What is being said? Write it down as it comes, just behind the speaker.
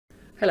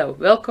Hello,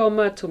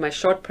 welcome to my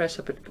short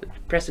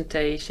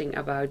presentation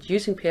about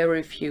using peer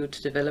review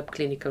to develop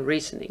clinical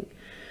reasoning.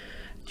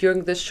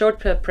 During this short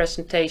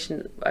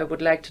presentation, I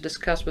would like to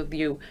discuss with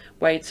you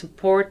why it's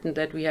important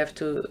that we have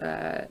to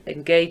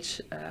engage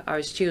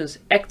our students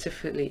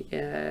actively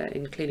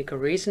in clinical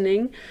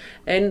reasoning,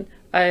 and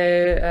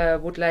I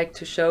would like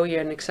to show you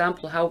an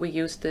example how we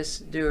use this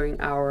during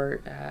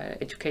our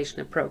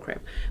educational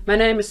program. My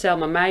name is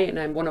Selma May and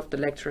I'm one of the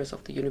lecturers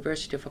of the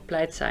University of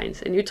Applied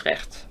Science in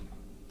Utrecht.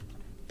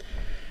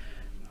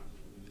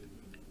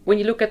 When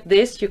you look at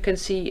this, you can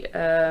see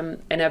an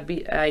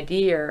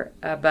idea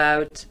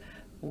about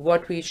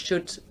what we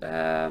should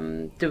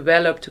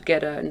develop to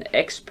get an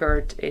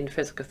expert in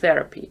physical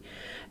therapy.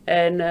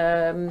 And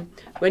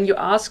when you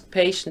ask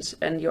patients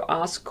and you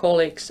ask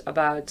colleagues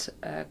about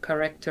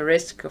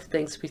characteristics of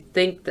things we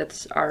think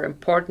that are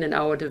important in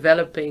our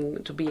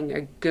developing to being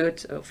a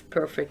good,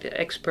 perfect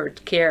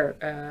expert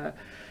care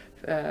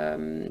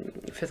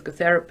physical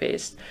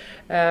therapist,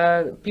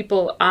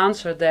 people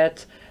answer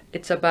that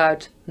it's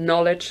about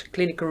knowledge,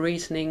 clinical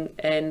reasoning,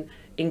 and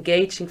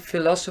engaging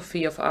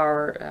philosophy of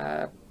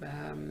our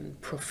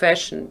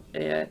profession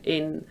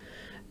in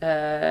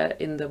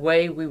the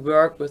way we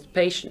work with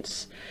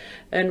patients.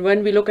 And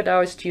when we look at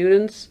our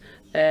students,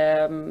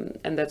 and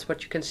that's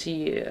what you can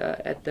see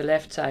at the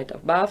left side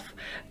above,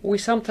 we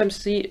sometimes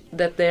see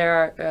that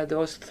there are,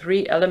 those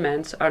three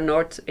elements are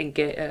not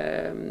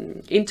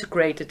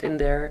integrated in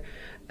their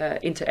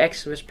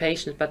interaction with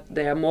patients, but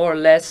they are more or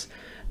less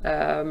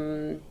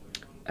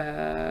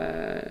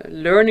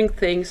learning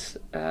things.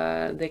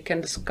 They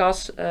can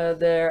discuss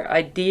their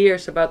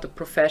ideas about the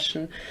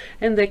profession,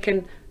 and they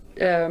can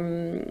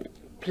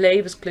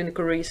play with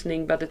clinical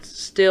reasoning, but it's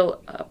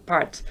still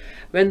apart.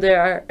 When they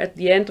are at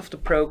the end of the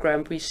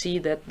program, we see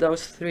that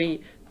those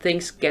three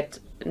things get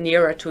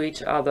nearer to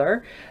each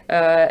other,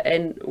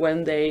 and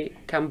when they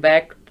come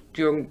back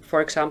during, for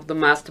example, the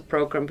master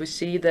program, we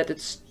see that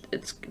it's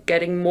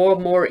getting more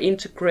and more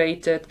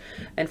integrated,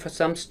 and for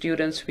some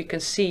students we can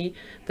see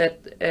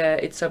that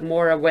it's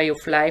more a way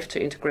of life to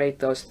integrate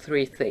those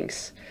three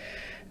things.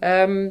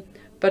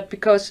 But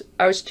because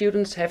our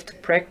students have to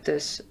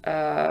practice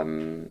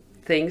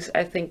things,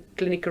 I think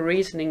clinical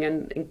reasoning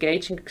and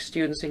engaging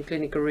students in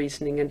clinical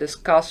reasoning and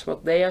discuss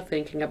what they are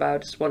thinking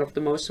about is one of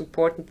the most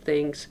important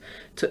things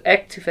to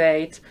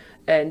activate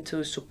and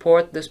to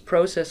support this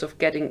process of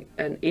getting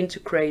an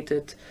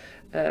integrated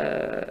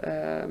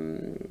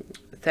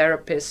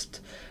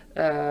therapist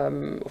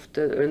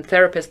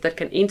therapist that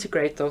can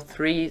integrate those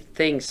three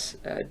things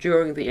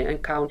during the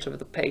encounter with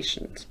the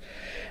patient.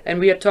 And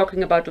we are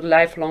talking about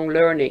lifelong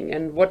learning.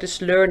 And what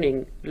is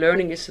learning?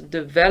 Learning is a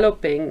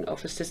developing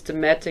of a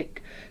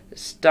systematic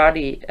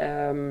study.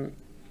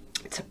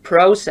 It's a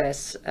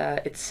process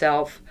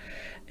itself,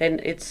 and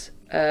it's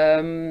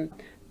during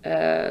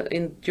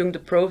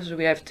the process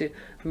we have the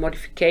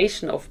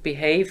modification of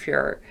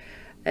behavior.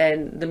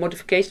 And the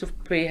modification of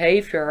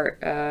behavior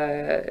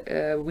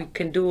we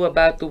can do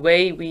about the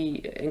way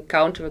we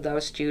encounter with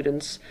our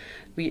students,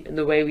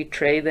 the way we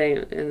train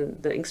them,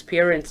 and the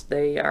experience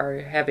they are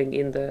having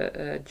in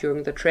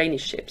during the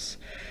traineeships.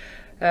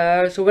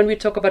 So when we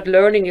talk about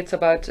learning, it's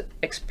about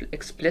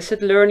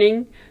explicit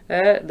learning.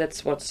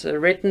 That's what's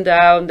written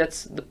down.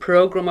 That's the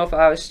program of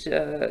ours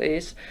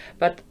is.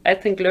 But I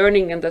think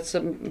learning, and that's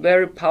a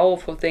very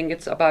powerful thing,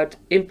 it's about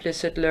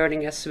implicit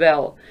learning as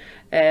well.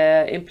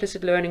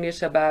 Implicit learning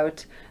is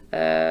about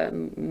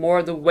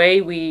more the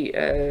way we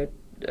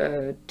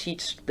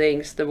teach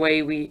things, the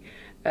way we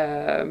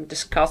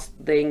discuss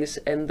things,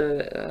 and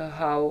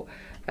how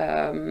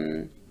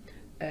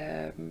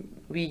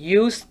we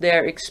use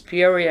their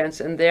experience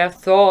and their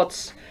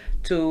thoughts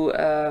to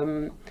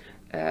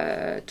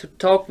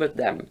talk with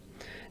them.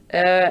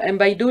 And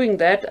by doing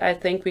that, I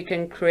think we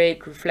can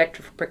create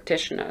reflective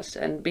practitioners,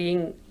 and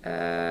being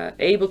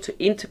able to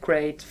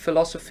integrate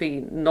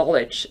philosophy,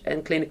 knowledge,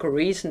 and clinical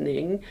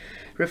reasoning.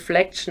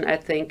 Reflection, I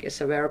think,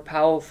 is a very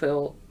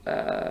powerful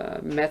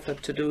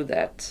method to do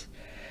that.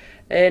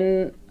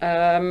 And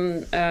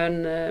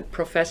a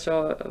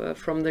professor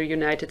from the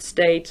United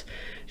States,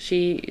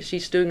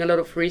 she's doing a lot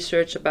of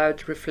research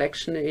about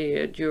reflection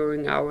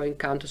during our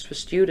encounters with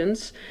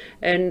students,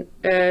 and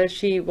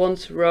she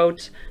once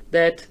wrote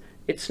that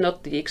it's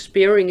not the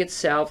experience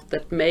itself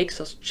that makes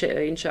us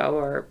change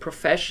our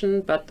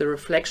profession, but the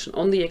reflection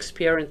on the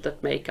experience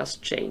that makes us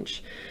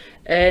change.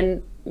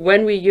 And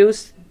when we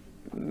use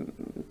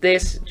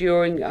this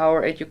during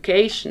our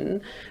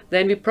education,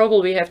 then we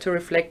probably have to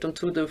reflect on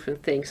two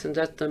different things, and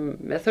that's the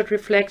method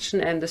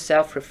reflection and the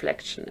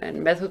self-reflection.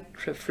 And method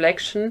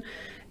reflection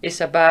is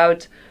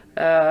about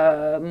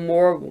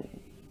more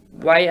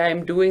why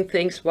I'm doing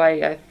things,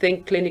 why I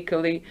think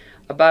clinically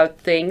about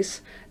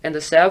things, and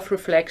the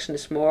self-reflection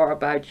is more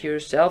about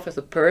yourself as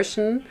a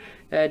person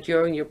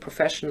during your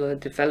professional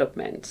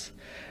development.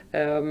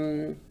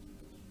 And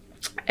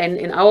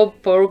in our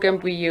program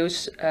we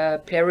use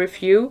peer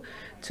review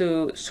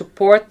to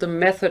support the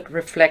method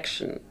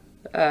reflection,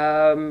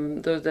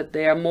 so that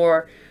they are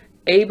more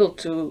able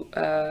to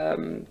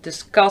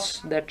discuss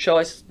their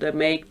choices they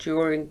make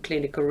during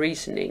clinical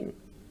reasoning.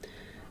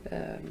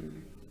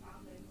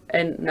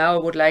 And now I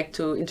would like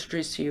to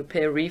introduce you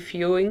peer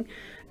reviewing,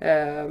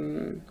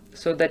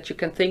 so that you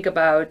can think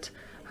about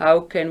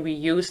how can we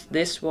use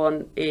this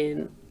one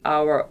in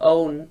our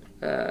own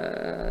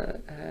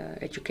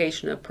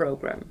educational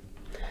program.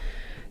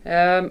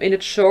 In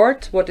its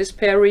short, what is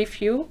peer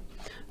review?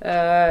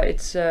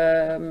 It's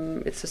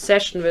a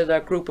session with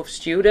a group of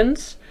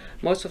students.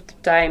 Most of the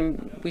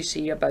time we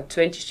see about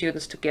 20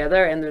 students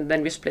together, and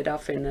then we split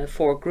up in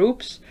 4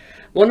 groups.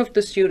 One of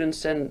the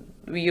students, and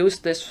we use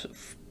this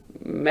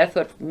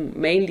method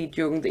mainly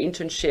during the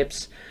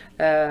internships,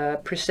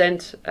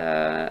 present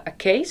a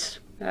case.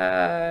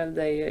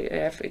 They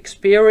have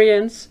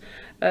experience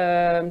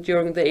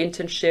during the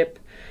internship.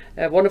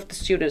 One of the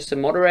students is the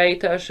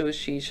moderator, so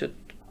she should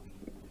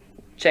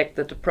check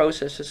that the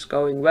process is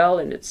going well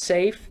and it's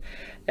safe.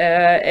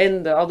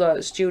 And the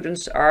other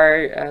students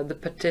are the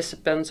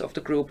participants of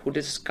the group who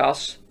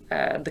discuss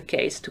the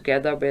case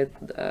together with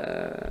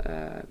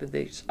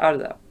each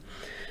other.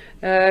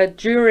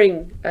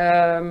 During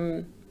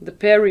the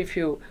peer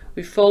review,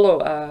 we follow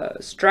a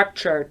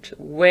structured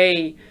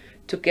way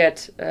to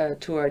get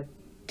to a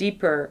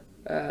deeper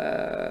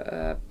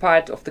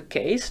part of the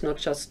case, not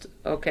just,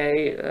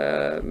 okay,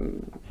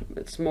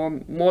 it's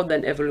more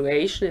than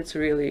evaluation, it's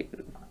really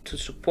to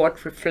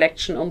support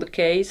reflection on the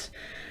case,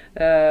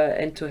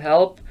 and to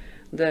help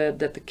that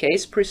the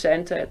case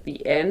presenter at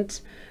the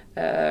end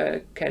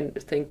can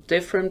think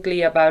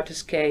differently about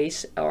his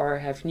case or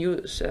have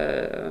new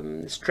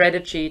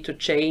strategy to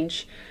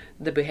change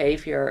the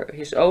behavior,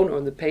 his own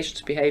or the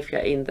patient's behavior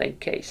in that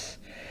case.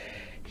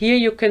 Here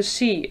you can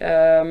see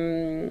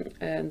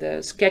the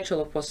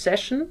schedule of a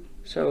session.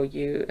 So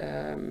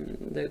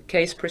the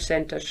case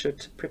presenter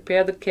should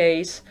prepare the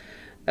case.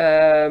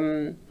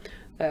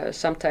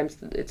 Sometimes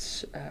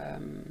it's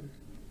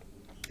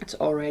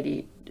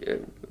already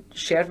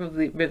shared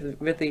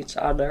with each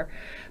other,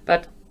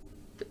 but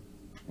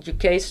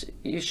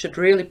you should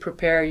really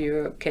prepare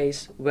your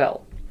case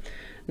well.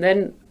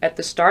 Then at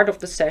the start of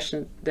the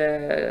session,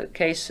 the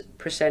case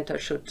presenter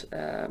should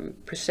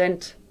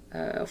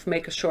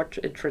make a short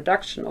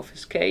introduction of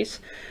his case,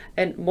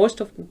 and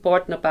most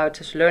important about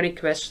his learning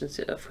questions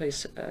of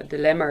his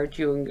dilemma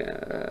during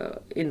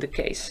in the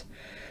case.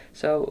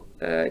 So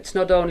it's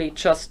not only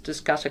just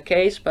discuss a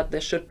case, but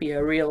there should be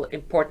a real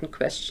important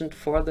question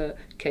for the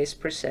case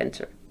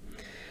presenter.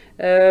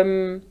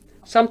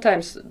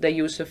 Sometimes they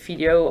use a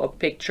video or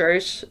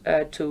pictures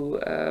to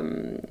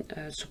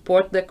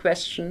support the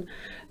question,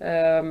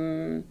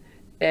 and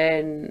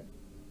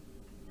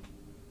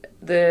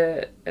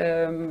the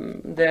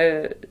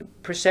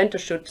presenter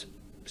should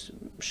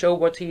show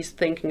what he's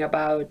thinking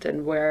about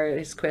and where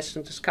his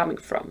question is coming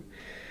from.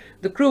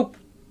 The group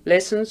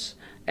listens,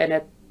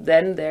 and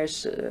then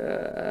there's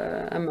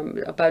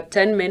about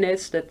 10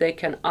 minutes that they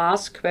can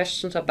ask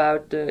questions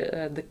about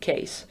the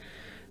case,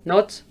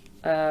 not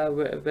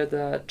with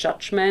a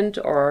judgment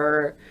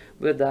or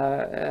with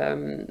a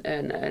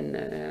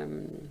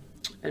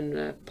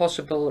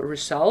possible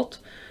result,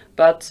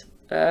 but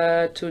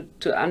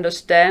to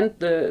understand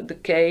the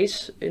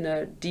case in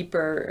a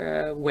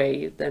deeper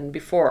way than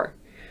before.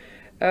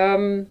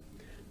 When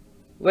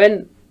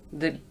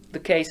the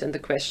case and the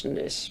question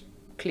is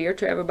clear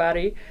to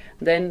everybody,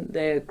 then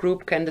the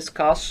group can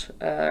discuss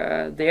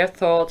their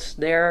thoughts,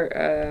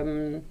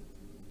 their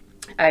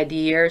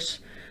ideas,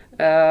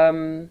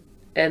 and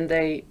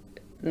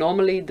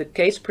normally the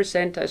case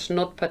presenter is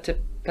not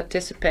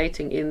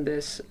participating in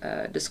this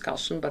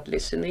discussion but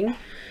listening.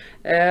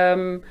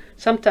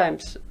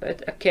 Sometimes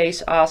a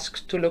case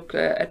asks to look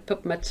at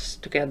PubMeds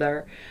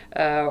together,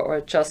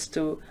 or just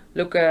to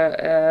look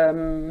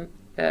in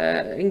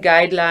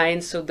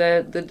guidelines. So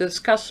the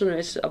discussion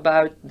is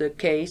about the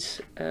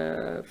case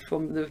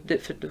from the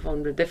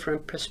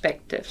different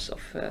perspectives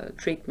of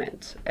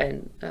treatment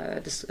and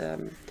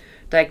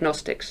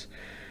diagnostics.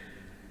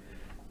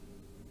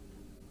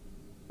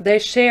 They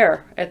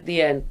share at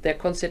the end their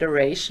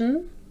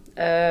consideration,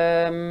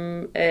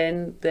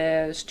 and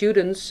the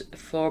students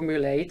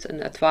formulate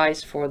an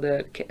advice for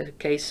the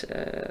case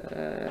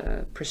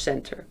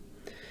presenter.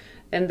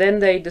 And then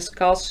they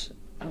discuss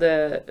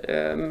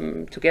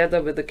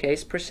together with the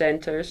case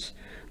presenters,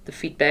 the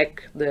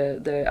feedback,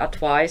 the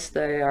advice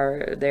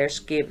there's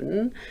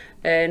given.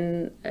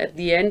 And at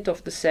the end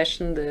of the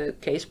session, the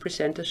case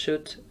presenter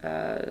should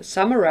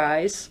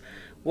summarize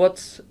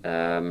what's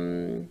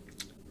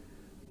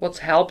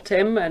helped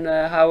him, and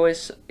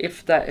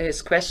if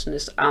his question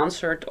is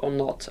answered or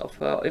not.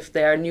 If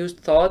there are new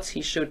thoughts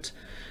he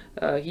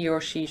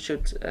or she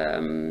should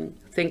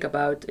think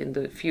about in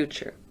the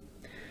future.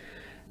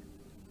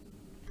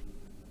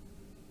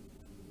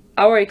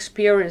 Our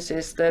experience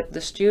is that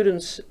the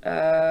students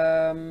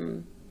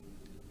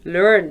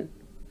learn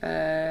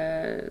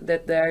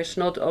that there is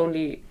not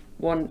only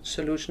one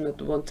solution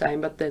at one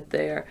time, but that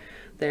they are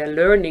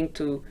learning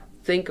to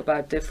think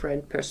about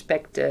different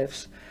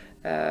perspectives,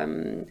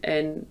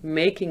 and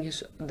making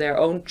their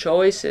own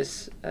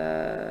choices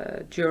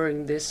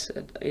during this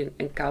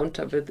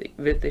encounter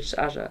with each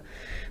other.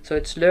 So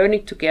it's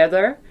learning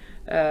together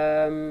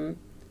in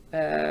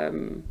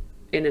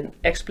an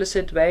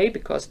explicit way,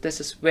 because this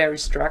is very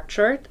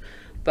structured,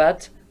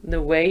 but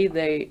the way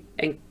they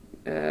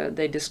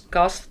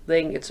discuss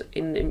things, it's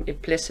in an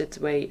implicit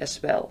way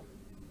as well.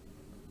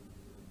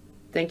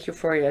 Thank you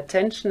for your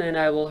attention, and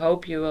I will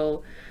hope you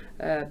will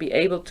be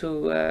able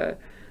to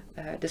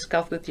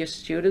discuss with your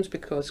students,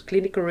 because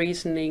clinical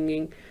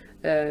reasoning,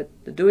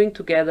 doing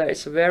together,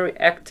 is a very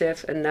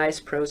active and nice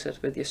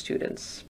process with your students.